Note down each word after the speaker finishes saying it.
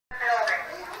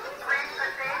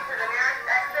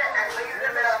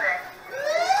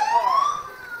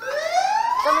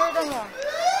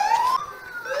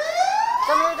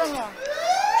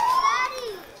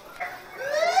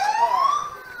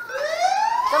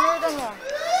niya?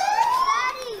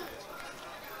 Daddy!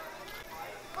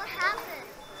 What happened?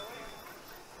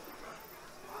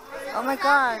 Oh my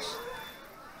gosh.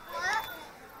 What?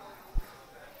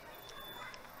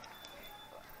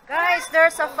 Guys,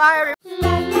 there's a fire.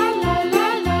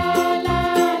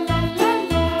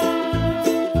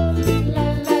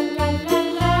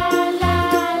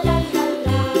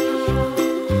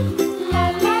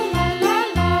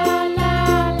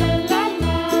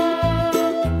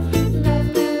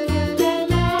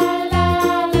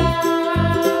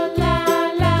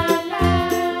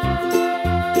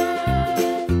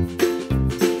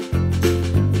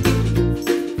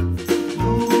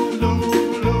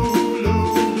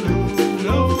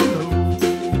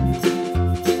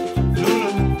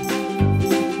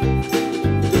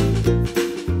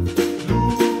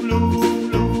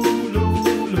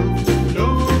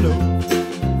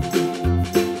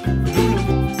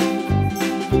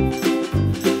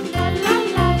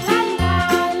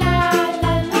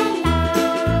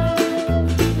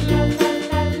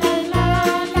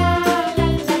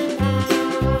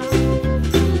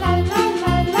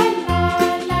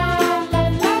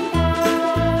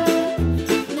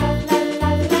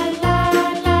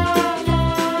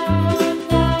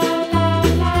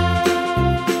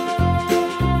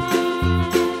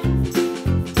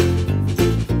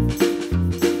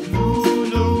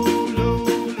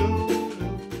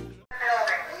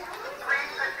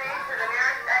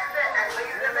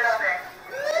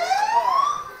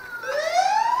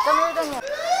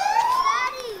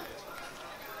 Daddy!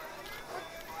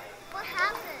 What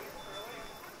happened?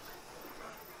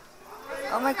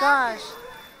 Oh my gosh.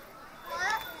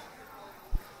 What?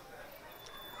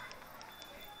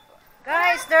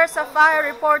 Guys, there's a fire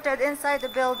reported inside the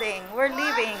building. We're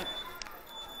leaving.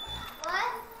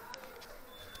 What?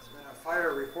 There's been a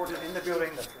fire reported in the building.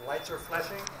 The lights are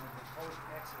flashing and the proposed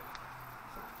exit.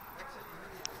 Exit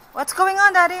immediately. What's going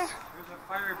on, Daddy? There's a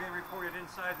fire being reported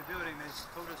inside the building. They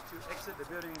told us to exit the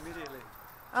building immediately.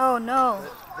 Oh no.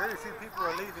 But very few people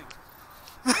are leaving.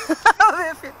 They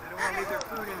They don't want to leave their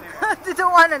food in there.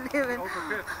 don't want to leave it.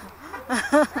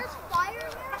 There's fire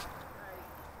there?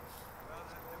 Well,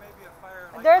 there may be a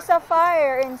fire. There's a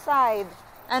fire inside,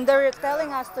 and they're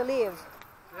telling us to leave.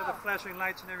 They have the flashing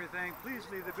lights and everything. Please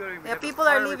leave the building. We Yeah, have a people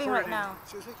are fire leaving reported right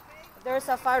in- now. There's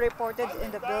a fire reported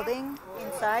in the building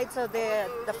inside, so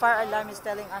the fire alarm is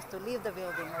telling us to leave the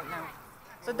building right now.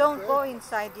 So don't go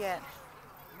inside yet.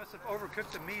 They must have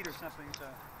overcooked the meat or something. So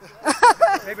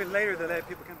maybe later they'll let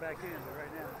people come back in. But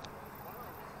right now.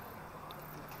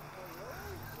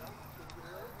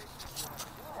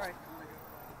 All right.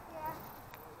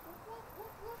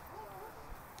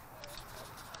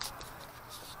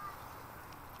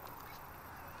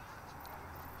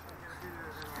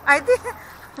 I did.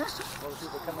 Those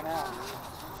people coming out.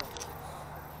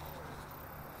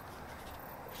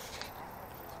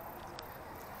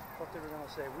 What they were going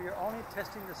to say, we are only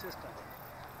testing the system.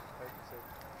 Right, so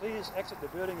please exit the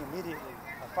building immediately.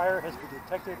 A fire has been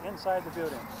detected inside the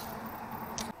building.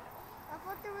 I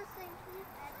thought they were saying please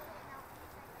exit now.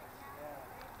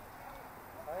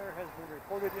 Fire has been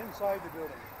reported inside the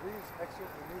building. Please exit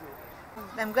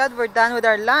immediately. I'm glad we're done with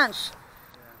our lunch. So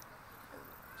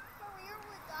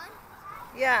we're done?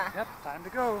 Yeah. Yep, time to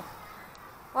go.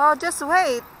 Well, just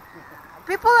wait.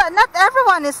 People, not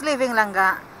everyone is leaving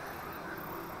Langga.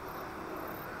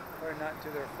 Or not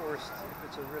till they're forced if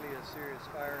it's really a serious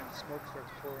fire and smoke starts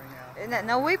pouring out.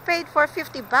 No, we paid for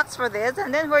 $50 for this,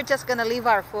 and then we're just gonna leave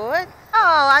our food.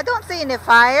 Oh, I don't see any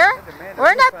fire.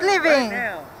 We're not Right leaving.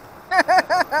 now.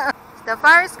 The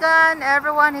fire is gone.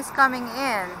 Everyone is coming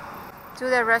in to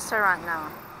the restaurant now.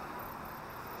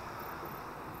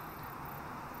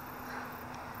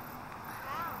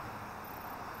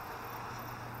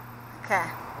 Okay,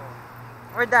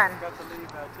 we're done. Got to leave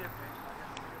tip.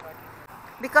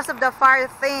 Because of the fire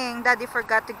thing, Daddy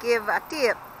forgot to give a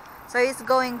tip. So he's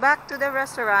going back to the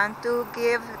restaurant to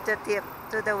give the tip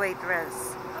to the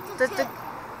waitress.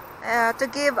 To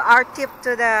give our tip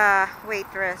to the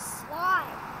waitress. Why?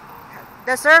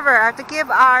 The server, to give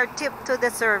our tip to the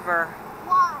server.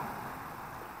 Why?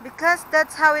 Because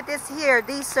that's how it is here.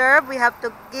 They serve, we have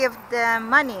to give them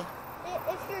money.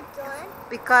 If you're done?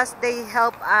 Because they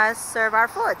help us serve our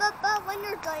food. But when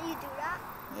you're done, you do that?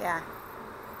 Yeah.